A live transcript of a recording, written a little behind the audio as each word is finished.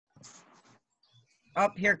Oh,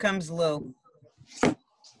 here comes Lou.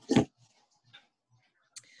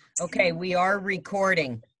 Okay, we are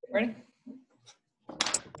recording. Ready?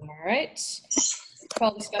 All right.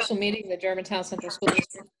 Call the special meeting of the Germantown Central School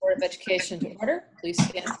District Board of Education to order. Please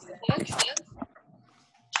stand for the pledge.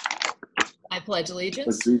 I pledge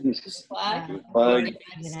allegiance to the flag of the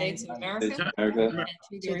United States of America and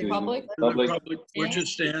to the republic which it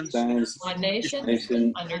stands, one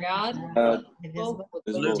nation, under God, indivisible,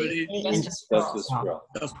 with liberty and justice for all.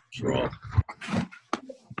 justice for all.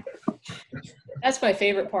 That's my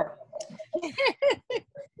favorite part.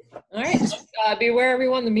 All right. Be aware,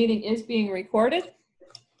 everyone, the meeting is being recorded.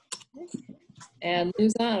 And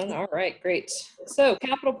Lou's on. All right, great. So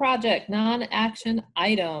capital project, non-action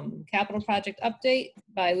item. Capital project update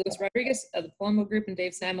by Luis Rodriguez of the Palumbo Group and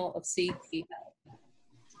Dave Samuel of CPL.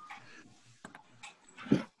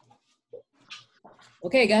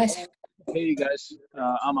 Okay, guys. Hey guys,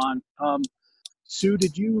 I'm on. Sue,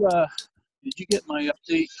 did you get my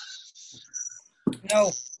update?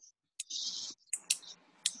 No,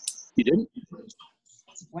 You didn't?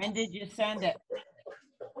 when did you send it?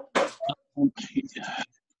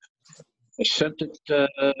 I sent it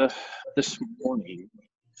this morning.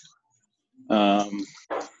 So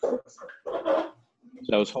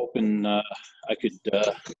I was hoping I could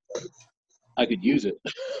use it.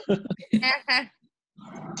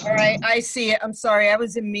 All right, I see it. I'm sorry, I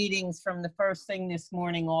was in meetings from the first thing this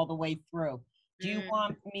morning all the way through. Do you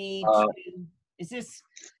want me to, is this,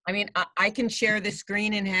 I mean, I can share the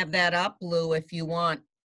screen and have that up, Lou, if you want.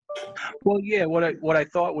 Well, yeah. What I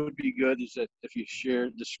thought would be good is that if you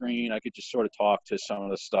shared the screen, I could just sort of talk to some of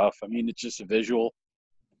the stuff. I mean, it's just a visual,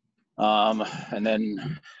 and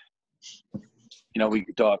then we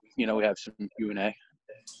could talk. We have some Q&A.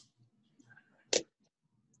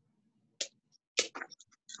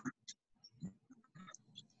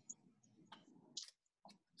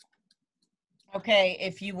 Okay,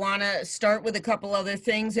 if you want to start with a couple other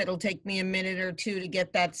things, it'll take me a minute or two to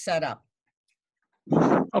get that set up.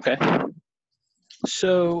 Okay.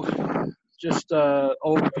 So just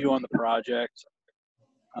overview on the project.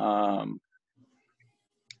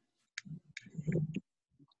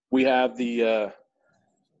 We have the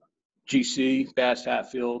GC, Bass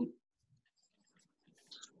Hatfield,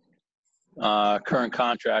 current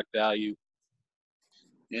contract value.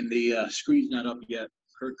 And the screen's not up yet.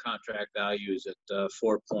 Current contract value is at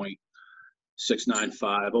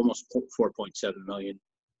 4.695, almost 4.7 million.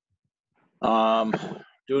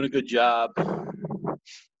 Doing a good job.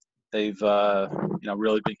 They've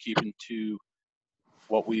really been keeping to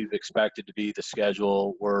what we've expected to be the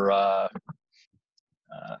schedule. We're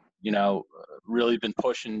really been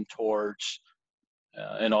pushing towards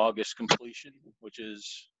an August completion, which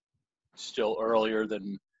is still earlier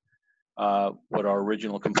than what our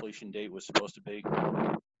original completion date was supposed to be.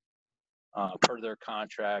 Per their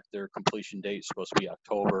contract, their completion date is supposed to be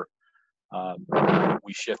October.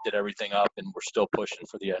 We shifted everything up, and we're still pushing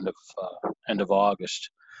for the end of August.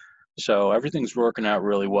 So everything's working out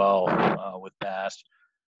really well with Bass.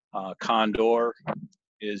 Condor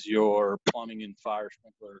is your plumbing and fire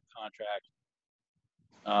sprinkler contract.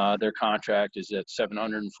 Their contract is at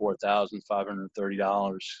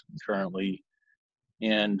 $704,530 currently.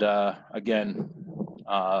 And again,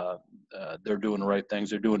 they're doing the right things.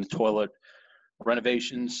 They're doing the toilet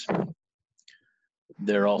renovations.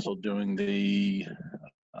 They're also doing the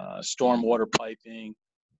stormwater piping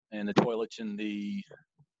and the toilets in the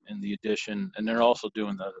addition, and they're also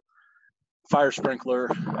doing the fire sprinkler.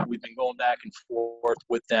 We've been going back and forth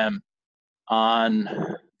with them on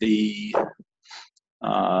the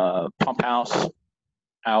pump house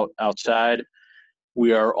outside.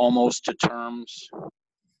 We are almost to terms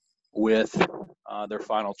with their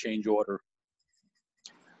final change order,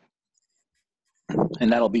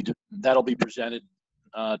 and that'll be presented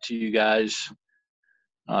to you guys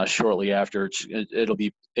shortly after. It'll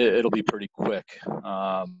be pretty quick,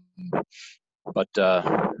 but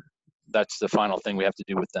that's the final thing we have to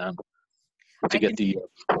do with them to get the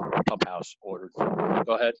pump house ordered.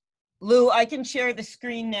 Go ahead, Lou. I can share the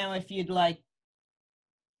screen now if you'd like.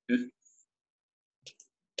 Good.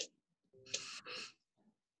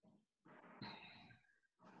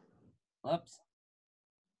 Whoops.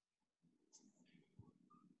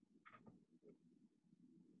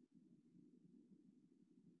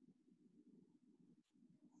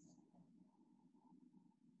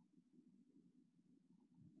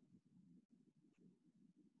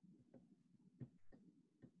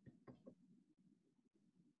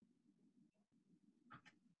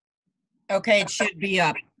 Okay, it should be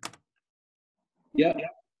up. Yeah.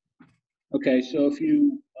 Okay, so if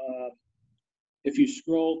you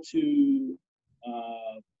scroll to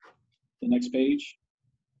the next page.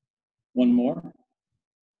 One more.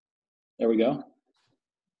 There we go.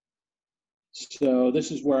 So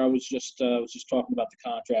this is where I was just talking about the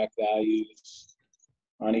contract values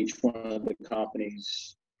on each one of the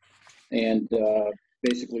companies and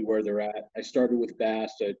basically where they're at. I started with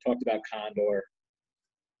Bass. I talked about Condor.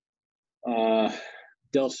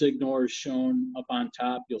 Del Signor is shown up on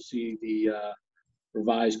top. You'll see the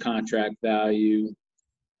revised contract value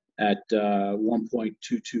at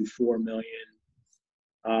 1.224 million.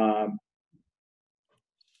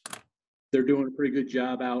 They're doing a pretty good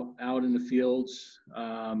job out in the fields.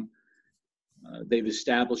 They've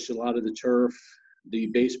established a lot of the turf. The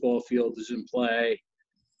baseball field is in play.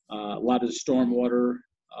 A lot of the stormwater,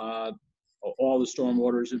 all the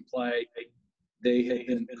stormwater is in play. They have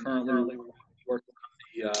been currently working on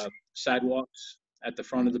the sidewalks at the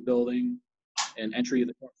front of the building and entry of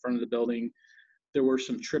the front of the building. There were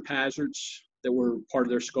some trip hazards that were part of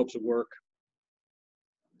their scopes of work.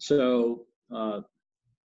 So,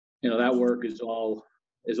 that work is all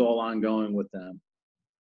ongoing with them.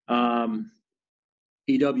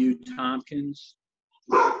 E.W. Tompkins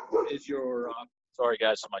is your, sorry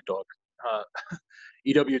guys, my dog.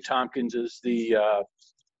 E.W. Tompkins is the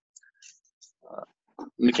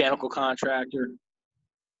mechanical contractor.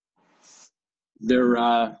 They're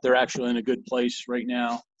actually in a good place right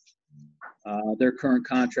now. Their current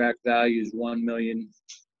contract value is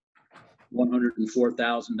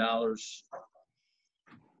 $1,104,000.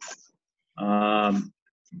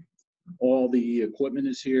 All the equipment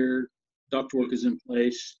is here. Ductwork is in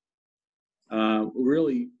place.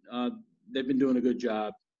 Really, they've been doing a good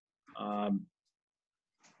job.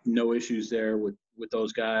 No issues there with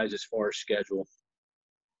those guys as far as schedule.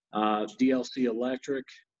 DLC Electric,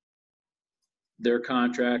 their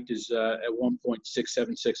contract is at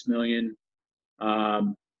 1.676 million.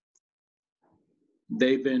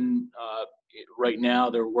 They've been right now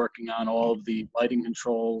they're working on all of the lighting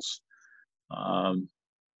controls.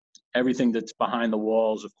 Everything that's behind the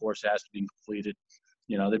walls, of course, has to be completed.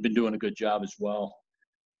 They've been doing a good job as well,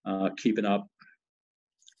 keeping up.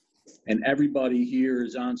 And everybody here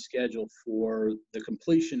is on schedule for the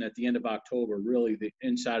completion at the end of October, really the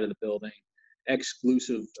inside of the building,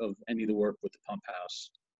 exclusive of any of the work with the pump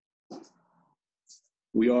house.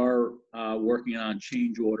 We are working on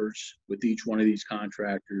change orders with each one of these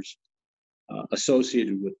contractors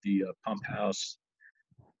associated with the pump house.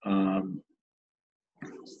 And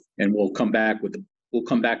we'll come back to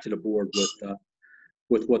the board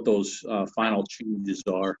with what those final changes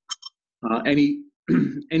are. Any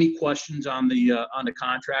questions on the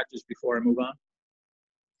contractors before I move on?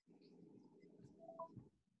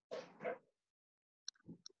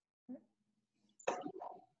 I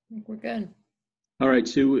think we're good. All right,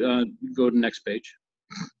 Sue, go to the next page.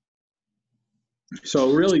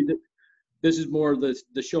 So really, this is more of the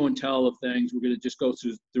show and tell of things. We're going to just go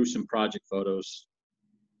through some project photos.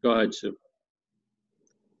 Go ahead, Sue.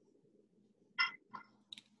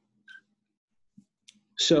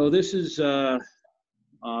 So this is the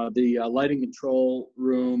lighting control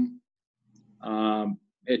room.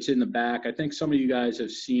 It's in the back. I think some of you guys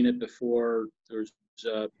have seen it before.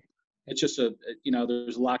 It's just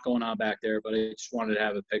there's a lot going on back there, but I just wanted to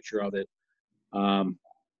have a picture of it. Some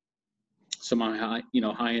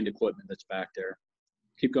high-end equipment that's back there.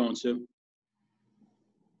 Keep going, Sue.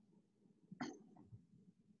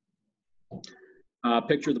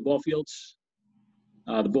 Picture of the ball fields.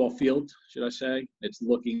 The ball field, should I say? It's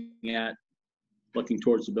looking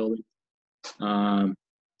towards the building.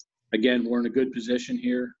 Again, we're in a good position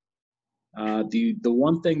here. The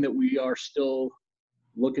one thing that we are still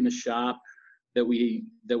looking to shop that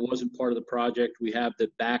wasn't part of the project, we have the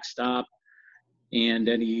backstop and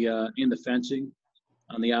any in the fencing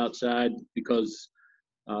on the outside, because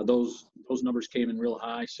those numbers came in real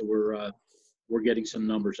high, so we're getting some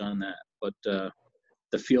numbers on that. But the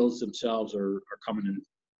fields themselves are coming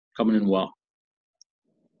in well.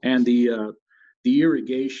 And the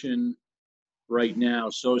irrigation right now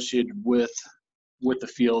associated with the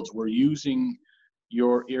fields, we're using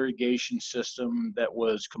your irrigation system that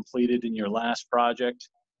was completed in your last project.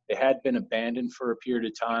 It had been abandoned for a period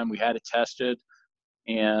of time. We had it tested,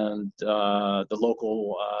 and the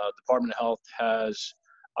local Department of Health has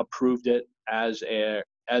approved it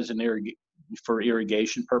for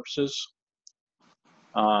irrigation purposes.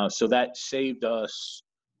 So that saved us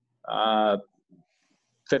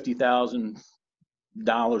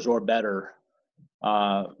 $50,000 or better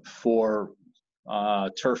for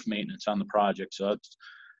turf maintenance on the project. So it's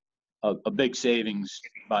a big savings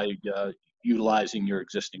by utilizing your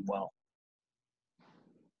existing well.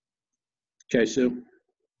 Okay, Sue.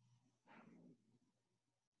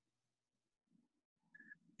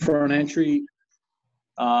 front entry.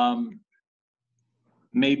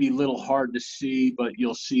 Maybe a little hard to see, but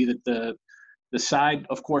you'll see that the side,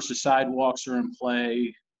 of course, the sidewalks are in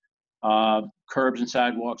play. Curbs and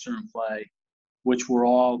sidewalks are in play, which were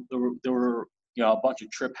all, there were a bunch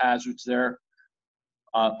of trip hazards there.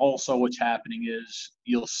 Also, what's happening is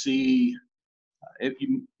you'll see, if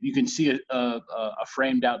you can see a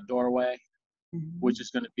framed out doorway, which is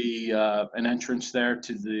going to be an entrance there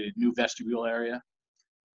to the new vestibule area.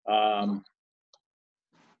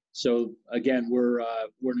 So again, we're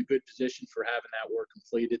in a good position for having that work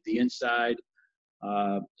completed. The inside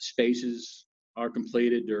spaces are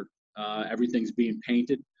completed. Everything's being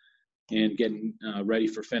painted and getting ready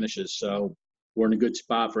for finishes. So we're in a good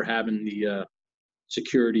spot for having the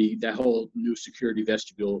security, that whole new security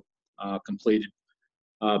vestibule completed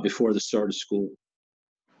before the start of school.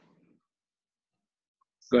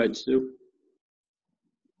 Go ahead, Sue.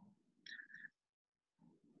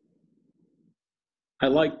 I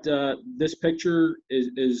liked this picture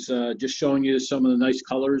is just showing you some of the nice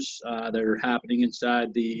colors that are happening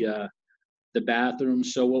inside the bathroom.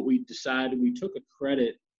 So what we decided, we took a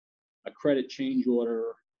credit change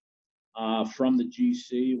order from the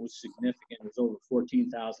GC. It was significant. It was over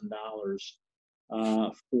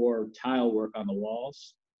 $14,000 for tile work on the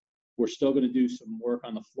walls. We're still going to do some work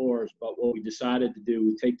on the floors, but what we decided to do,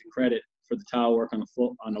 we take the credit for the tile work on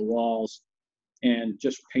the walls and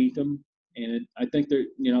just paint them. And I think they're,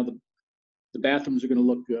 the bathrooms are going to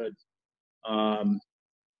look good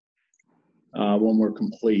when we're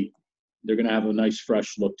complete. They're going to have a nice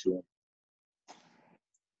fresh look to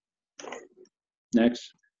them.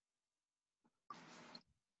 Next.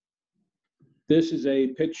 This is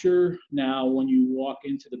a picture now when you walk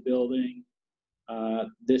into the building.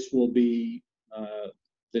 This will be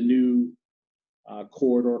the new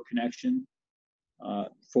corridor connection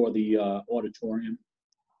for the auditorium.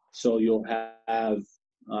 So you'll have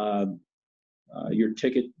your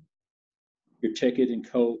ticket and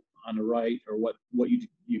coat on the right, or what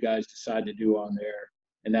you guys decide to do on there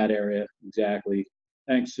in that area. Exactly.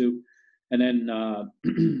 Thanks, Sue. And then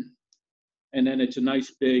and then it's a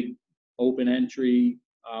nice big open entry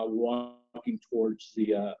walking towards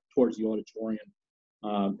the auditorium.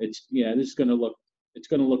 This is going to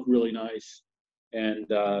look really nice,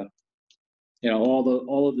 and all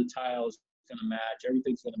of the tiles going to match.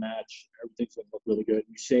 Everything's going to match. Everything's going to look really good.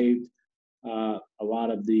 We saved a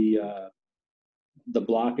lot of the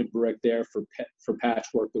block and brick there for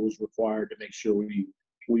patchwork that was required to make sure we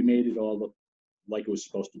made it all look like it was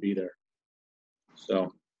supposed to be there.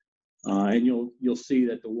 So, and you'll see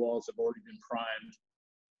that the walls have already been primed,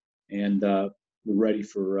 and we're ready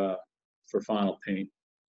for final paint.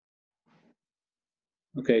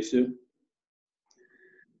 Okay, Sue.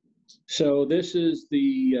 So this is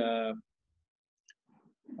the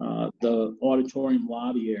auditorium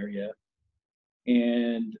lobby area,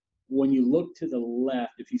 and when you look to the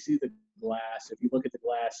left, if you see the glass, if you look at the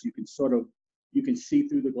glass, you can see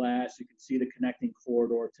through the glass. You can see the connecting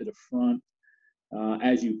corridor to the front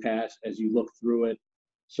as you look through it.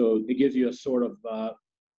 So it gives you a sort of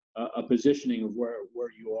a positioning of where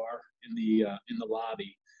you are in the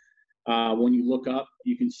lobby. When you look up,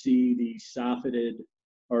 you can see the soffitted,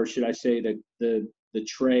 or should I say the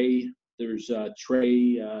tray. There's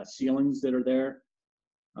tray ceilings that are there.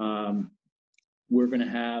 We're going to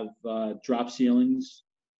have drop ceilings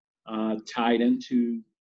tied into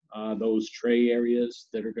those tray areas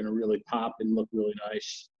that are going to really pop and look really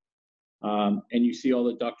nice. And you see all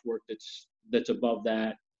the ductwork that's above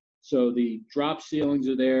that. So the drop ceilings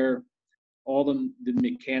are there. All the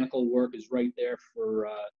mechanical work is right there for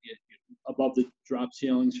above the drop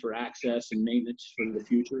ceilings for access and maintenance for the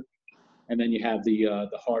future. And then you have the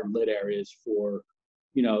hard lid areas for,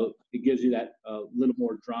 it gives you that little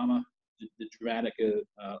more drama, the dramatic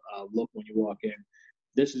look when you walk in.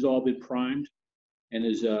 This has all been primed and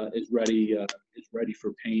is ready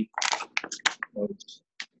for paint. So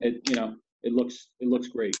it looks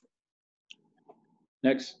great.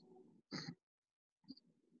 Next.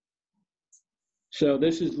 So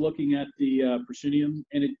this is looking at the proscenium,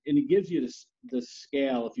 and it gives you the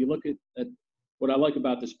scale. If you look at what I like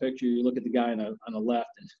about this picture, you look at the guy on the left,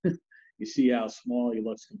 and you see how small he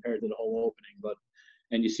looks compared to the whole opening.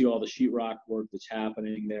 And you see all the sheetrock work that's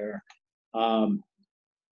happening there.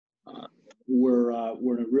 We're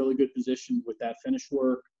in a really good position with that finish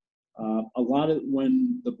work. A lot of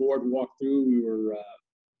when the board walked through,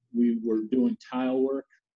 we were doing tile work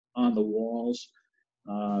on the walls.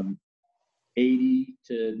 80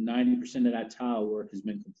 to 90% of that tile work has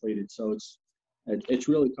been completed, so it's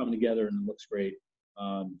really coming together and it looks great.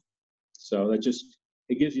 So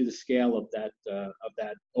it gives you the scale of that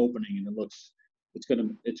opening, and it's gonna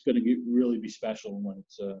really be special when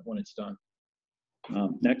it's done.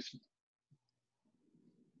 Next.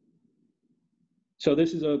 So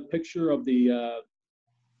this is a picture of the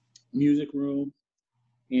music room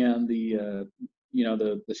and the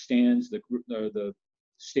stands, the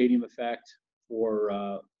stadium effect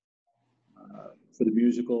for the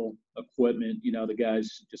musical equipment. The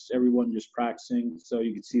guys, everyone just practicing. So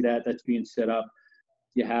you can see that's being set up.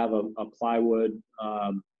 You have a plywood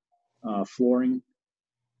flooring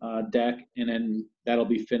deck, and then that'll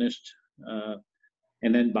be finished.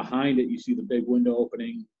 And then behind it, you see the big window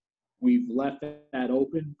opening. We've left that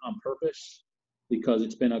open on purpose because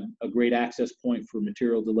it's been a great access point for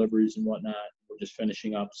material deliveries and whatnot. We're just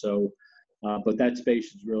finishing up. So, but that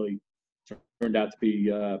space has really turned out to be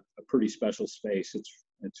a pretty special space.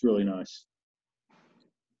 It's really nice.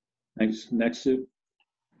 Next, Sue.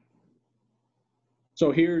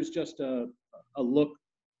 So here's just a look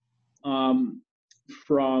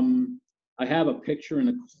from, I have a picture in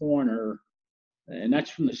the corner, and that's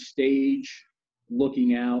from the stage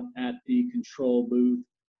looking out at the control booth.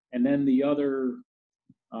 And then the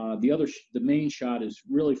main shot is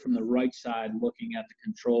really from the right side looking at the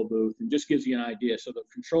control booth, and just gives you an idea. So the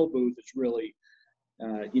control booth is really,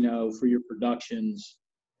 for your productions,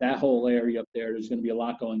 that whole area up there's going to be a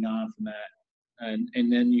lot going on from that.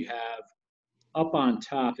 And then you have up on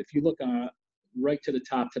top, if you look right to the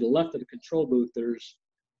top, to the left of the control booth, there's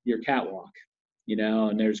your catwalk,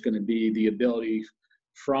 and there's going to be the ability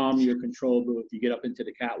from your control booth, you get up into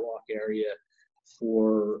the catwalk area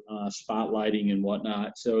for spotlighting and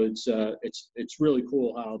whatnot. So it's really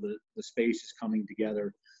cool how the space is coming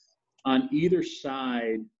together. On either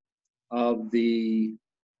side of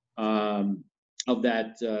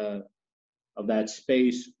that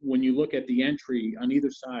space, when you look at the entry on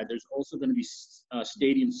either side, there's also going to be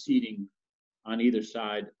stadium seating on either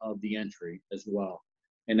side of the entry as well.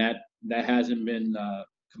 And that hasn't been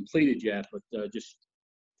completed yet, but that's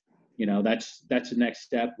the next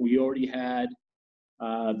step. We already had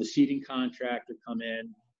the seating contractor come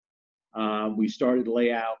in. We started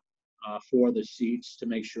layout for the seats to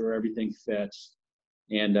make sure everything fits,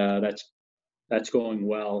 and that's going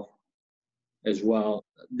well as well.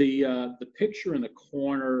 The picture in the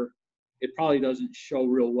corner, it probably doesn't show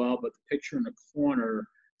real well, but the picture in the corner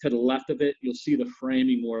to the left of it, you'll see the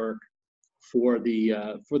framing work for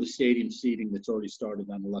the stadium seating that's already started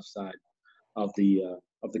on the left side of the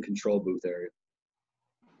control booth area.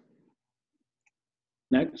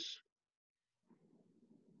 Next.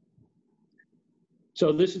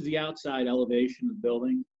 So this is the outside elevation of the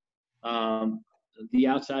building. The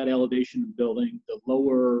outside elevation of the building, the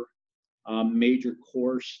lower major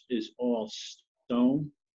course is all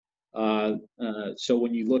stone. So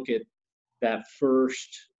when you look at that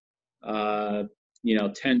first, 10,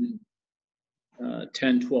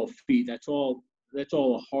 12 feet, that's all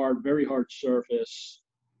a very hard surface.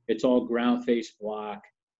 It's all ground face block.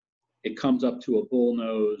 It comes up to a bull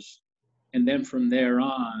nose. And then from there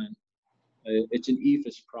on, it's an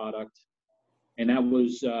EFIS product. And that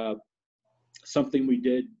was something we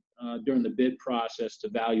did during the bid process to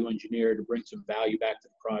value engineer to bring some value back to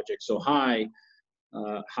the project. So high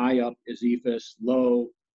up is EFIS, low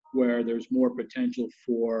where there's more potential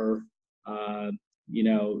for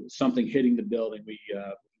something hitting the building.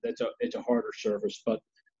 It's a harder surface, but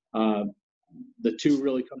the two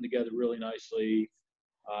really come together really nicely,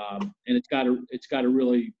 and it's got a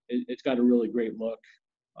really great look.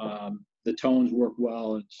 The tones work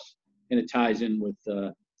well, and it ties in with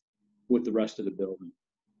the rest of the building.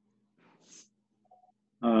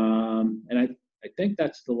 And I think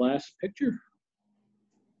that's the last picture.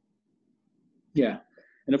 Yeah,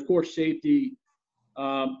 and of course safety.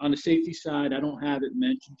 On the safety side, I don't have it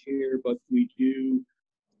mentioned here, but we do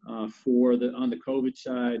on the COVID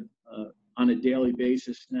side, on a daily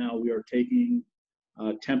basis now, we are taking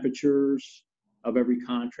temperatures of every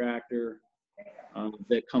contractor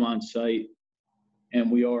that come on site, and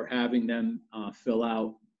we are having them fill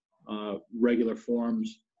out regular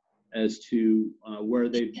forms as to where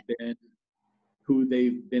they've been, who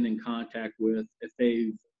they've been in contact with, if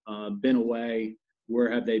they've been away, where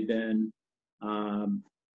have they been.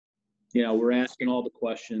 We're asking all the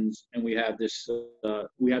questions, and we have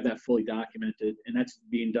that fully documented, and that's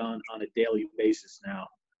being done on a daily basis now.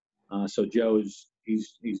 So Joe's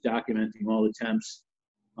he's documenting all the temps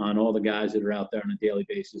on all the guys that are out there on a daily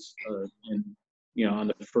basis, and on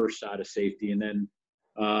the first side of safety, and then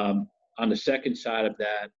on the second side of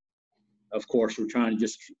that, of course, we're trying to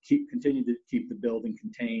just continue to keep the building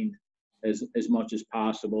contained as much as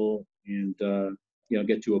possible, and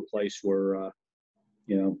get to a place where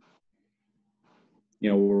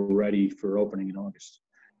we're ready for opening in August.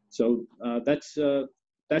 So that's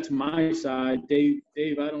my side. Dave,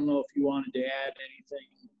 I don't know if you wanted to add anything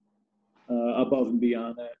above and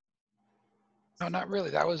beyond that. No, not really.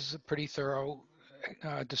 That was a pretty thorough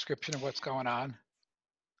description of what's going on.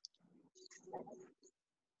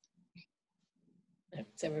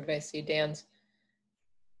 Does everybody see Dan's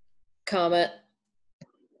comment?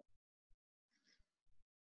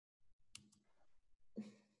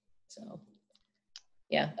 So,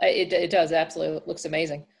 yeah, it does absolutely looks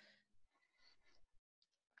amazing.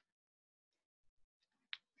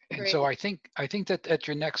 And Great. so I think that at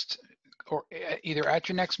your next, or either at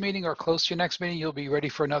your next meeting or close to your next meeting, you'll be ready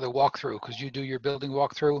for another walkthrough, because you do your building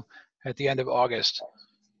walkthrough at the end of August.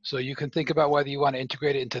 So you can think about whether you want to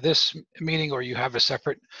integrate it into this meeting or you have a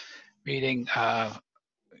separate meeting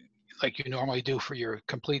like you normally do for your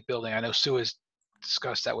complete building. I know Sue has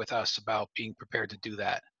discussed that with us about being prepared to do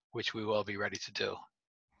that, which we will be ready to do.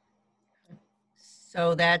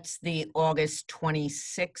 So that's the August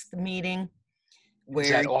 26th meeting. Is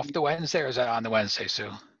that off the Wednesday or is that on the Wednesday, Sue?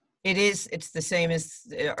 It is. It's the same as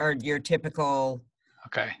your typical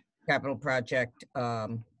Okay. capital project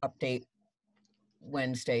update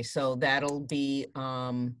Wednesday. So that'll be,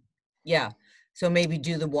 yeah. So maybe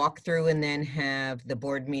do the walkthrough and then have the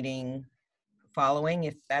board meeting following,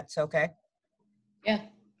 if that's okay. Yeah,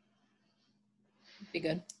 be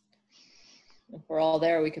good. If we're all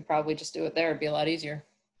there, we could probably just do it there. It'd be a lot easier.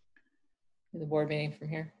 Do the board meeting from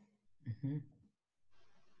here, Mm-hmm.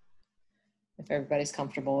 if everybody's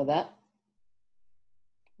comfortable with that.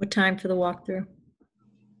 What time for the walkthrough?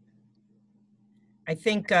 I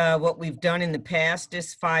think what we've done in the past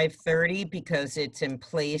is 5:30 because it's in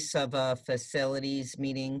place of a facilities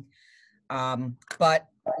meeting. But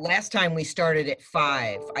last time we started at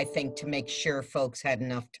 5, I think, to make sure folks had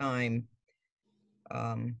enough time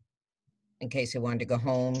in case they wanted to go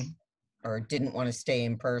home or didn't want to stay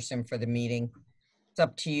in person for the meeting. It's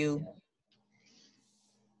up to you.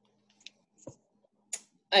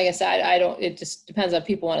 I guess I don't, it just depends on if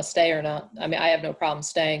people want to stay or not. I mean, I have no problem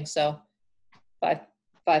staying, so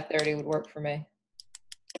 5:30 would work for me.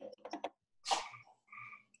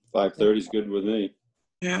 5:30 is good with me.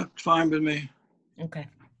 Yeah, it's fine with me. Okay.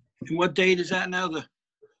 And what date is that now? The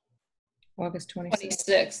August 26th.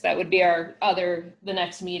 26, that would be the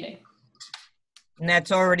next meeting. And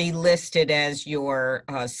that's already listed as your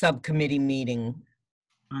subcommittee meeting.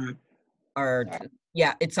 all right. Or,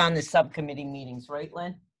 yeah, it's on the subcommittee meetings, right,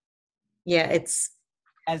 Lynn? Yeah, it's,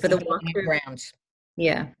 As For the building and walkthrough? grounds,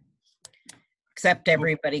 yeah. except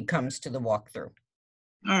everybody comes to the walkthrough.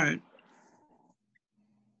 All right.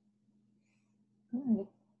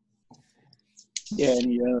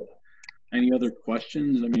 Yeah. Any other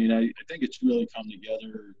questions? I mean, I think it's really come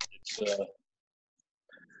together. It's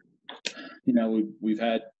we've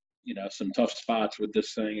had some tough spots with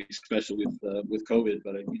this thing, especially with COVID.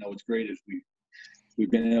 But what's great is we've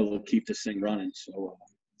been able to keep this thing running. So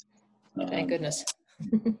Thank goodness.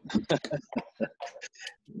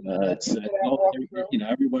 it's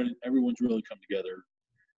everyone's really come together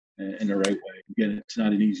in the right way. Again, this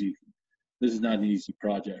is not an easy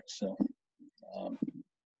project. So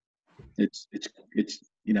it's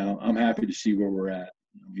I'm happy to see where we're at.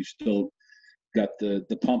 We still got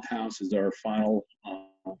the pump house as our final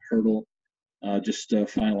hurdle, just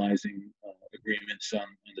finalizing agreements on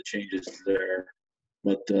the changes there.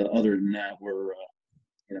 But other than that, we're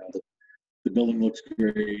the building looks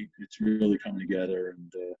great. It's really coming together,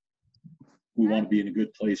 and we want to be in a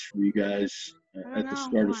good place for you guys at the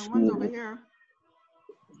start of school. One's over here.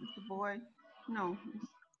 It's the boy. No.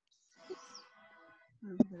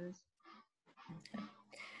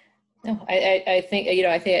 No, I think,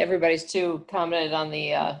 I think everybody's too commented on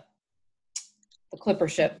the clipper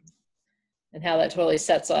ship and how that totally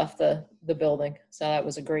sets off the building. So that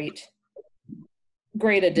was a great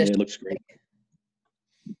addition. Yeah, it looks great.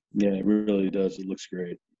 Yeah, it really does. It looks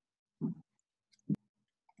great.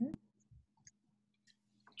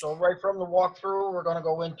 So right from the walkthrough, we're going to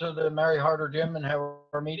go into the Mary Harder Gym and have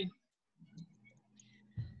our meeting.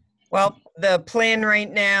 Well, the plan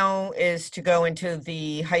right now is to go into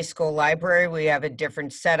the high school library. We have a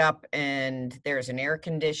different setup and there's an air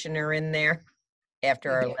conditioner in there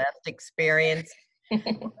after our last experience.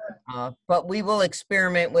 But we will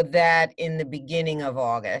experiment with that in the beginning of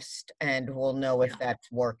August and we'll know if that's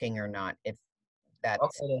working or not, if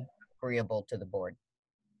that's agreeable to the board.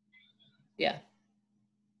 Yeah,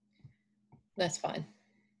 that's fine.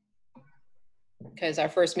 Because our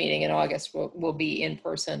first meeting in August will be in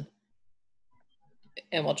person.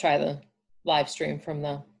 And we'll try the live stream from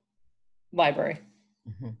the library.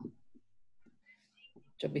 Mm-hmm.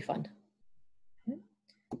 Should be fun. All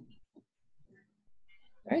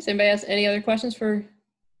right, so anybody has any other questions for?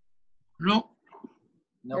 No.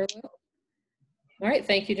 Nope. All right,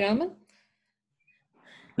 thank you, gentlemen.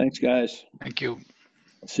 Thanks, guys. Thank you.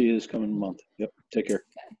 I'll see you this coming month. Yep, take care.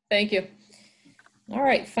 Thank you. All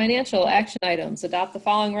right, financial action items. Adopt the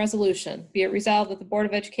following resolution. Be it resolved that the Board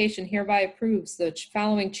of Education hereby approves the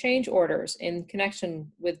following change orders in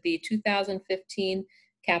connection with the 2015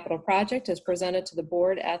 capital project as presented to the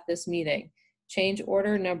board at this meeting. Change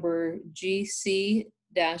order number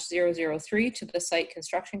GC-003 to the site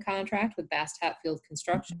construction contract with Bass Hatfield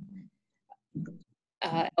Construction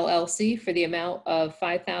LLC for the amount of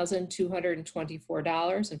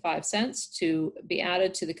 $5,224.05 to be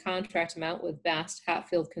added to the contract amount with Bass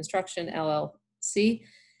Hatfield Construction LLC,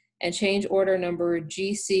 and change order number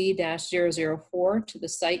GC-004 to the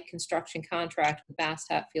site construction contract with Bass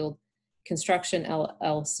Hatfield Construction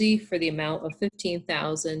LLC for the amount of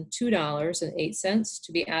 $15,002.08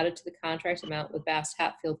 to be added to the contract amount with Bass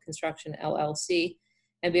Hatfield Construction LLC.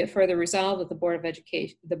 And be it further resolved that the Board of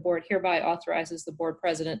Education, the board hereby authorizes the board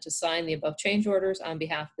president to sign the above change orders on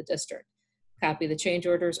behalf of the district. Copy of the change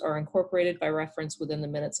orders are incorporated by reference within the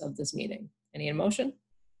minutes of this meeting. Any motion?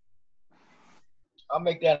 I'll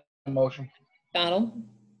make that a motion. Donald?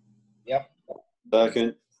 Yep.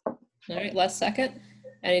 Second. All right, Les, second.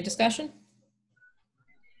 Any discussion?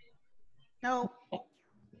 No.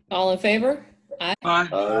 All in favor? Aye.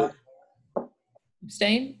 Aye.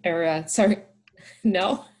 Abstain? Or, sorry,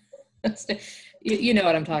 no? You know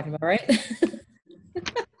what I'm talking about, right?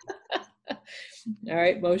 All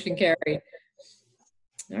right, motion carried.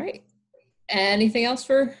 All right. Anything else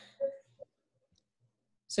for?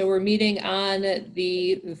 So we're meeting on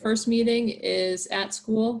the first meeting is at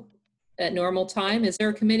school at normal time. Is there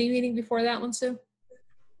a committee meeting before that one, Sue?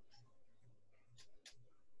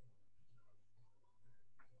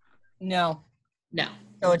 No. No.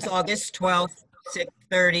 So it's August 12th,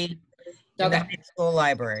 6:30 in the high school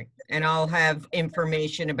library. And I'll have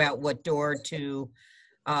information about what door to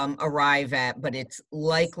arrive at, but it's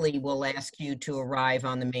likely we'll ask you to arrive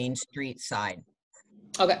on the Main Street side.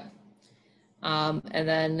 Okay. And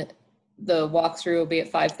then the walkthrough will be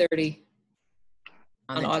at 5:30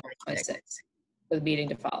 on the August 26th. 26th, for the meeting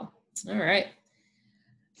to follow. All right.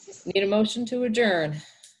 Need a motion to adjourn.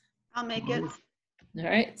 I'll make it. All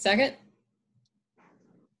right, second?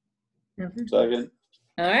 Second.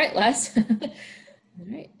 All right, Les. All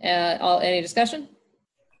right, any discussion?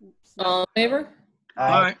 All in favor?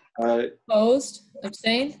 Aye. Aye. Opposed?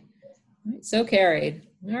 Abstained? All right, so carried.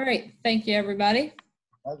 All right, thank you, everybody.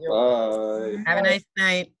 Thank you. Bye. Have a nice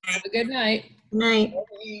night. Have a good night. Night.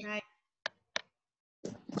 Right.